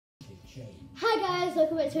Hi guys,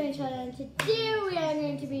 welcome back to my channel, and today we are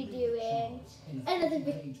going to be doing another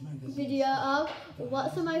video of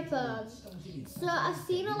what's on my phone. So I've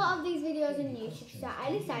seen a lot of these videos on YouTube, so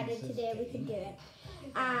I decided today we could do it.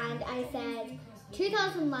 And I said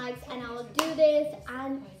 2,000 likes and I will do this,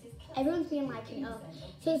 and everyone's been liking it up,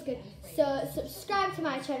 so it's good. So subscribe to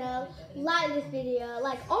my channel, like this video,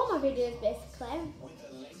 like all my videos basically,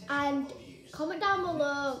 and comment down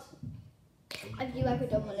below have you ever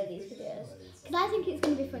done one of these videos, because I think it's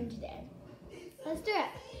going to be fun today. Let's do it.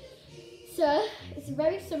 So it's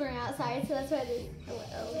very summery outside, so that's why there's a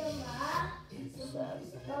little. So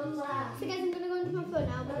guys, I'm going to go into my phone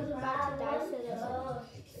now because I'm about to die.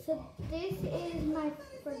 So this is my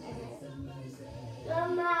front end.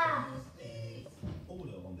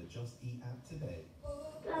 Order on the Just Eat app today.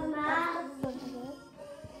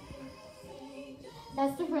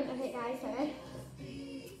 That's the front of it, guys, sorry.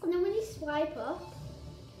 And then when you swipe up,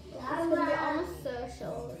 it's going to be on my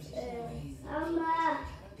socials.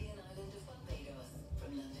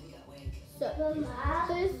 So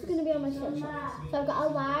this is going to be on my socials. So I've got a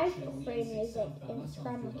live free music,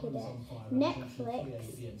 Instagram, look at it, Netflix,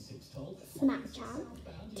 Snapchat,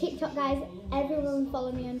 TikTok, guys. Everyone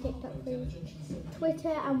follow me on TikTok, please.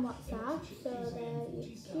 Twitter and WhatsApp. So there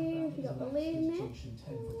you go, if you don't believe me.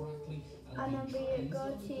 And then we go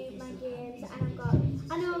to my games, and I've got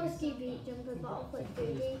Risky Beat Jumper, Bottle Flip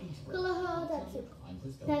 3D, Colour Hole,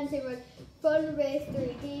 Dancing Run, Fun Race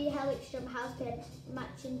 3D, Helix Jump, House Pin,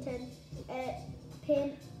 Matchington,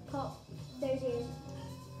 Pin, Pop, there's you,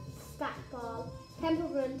 Stack Ball, Temple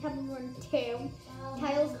Run 2,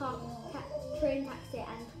 Tiles Cop, Train Taxi,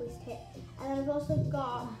 and Twist Hit. And then I've also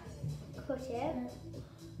got Cut It.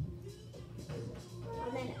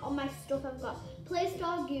 And then on my stuff I've got Play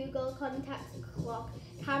Store, Google, Contacts, Clock,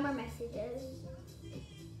 Camera Messages.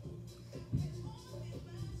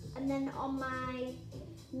 And then on my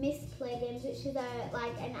Misplay Games, which is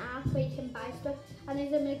like an app where you can buy stuff. And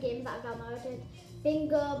these are my games that I've downloaded.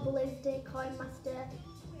 Bingo, Blizzard, Coin Master,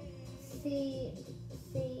 C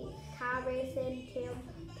Car Racing,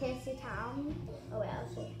 Tasty Town. Oh wait, I'll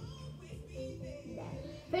show you. There.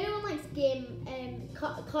 If anyone likes game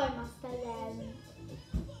Coin Master, then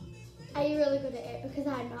are you really good at it? Because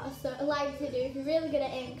I'm not. So I'd like to do, if you're really good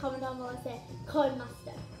at it, comment down below and say Coin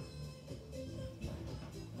Master.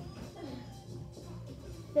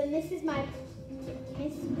 Then this is my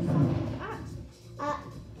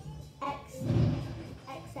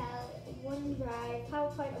Excel, OneDrive,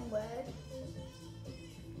 PowerPoint and Word.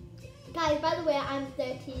 Guys, by the way, I'm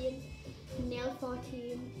 13, nearly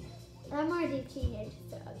 14, and I'm already a teenager,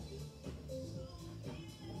 so.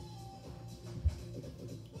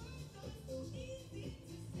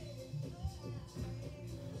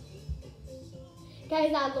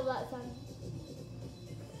 Guys, I love that song.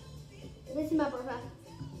 This is my brother.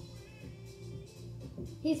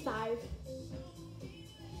 He's 5.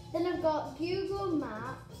 Then I've got Google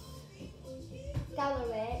Maps,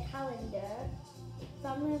 Gallery, Calendar,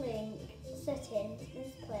 Family Link, Settings,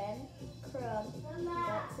 Display, Chrome,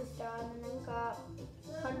 Galaxy Store, and then I've got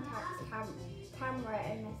Contacts, Camera,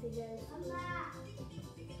 and Messages.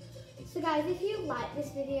 So guys, if you like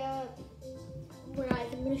this video, right,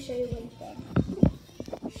 I'm going to show you one thing.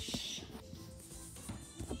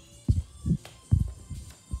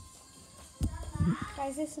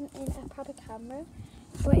 Guys, this isn't in a proper camera,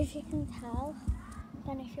 but if you can tell,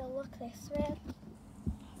 then if you look this way,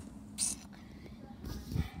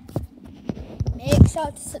 make sure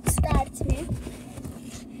to subscribe to me.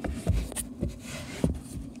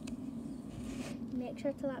 Make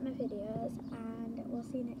sure to like my videos, and we'll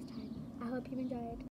see you next time. I hope you enjoyed.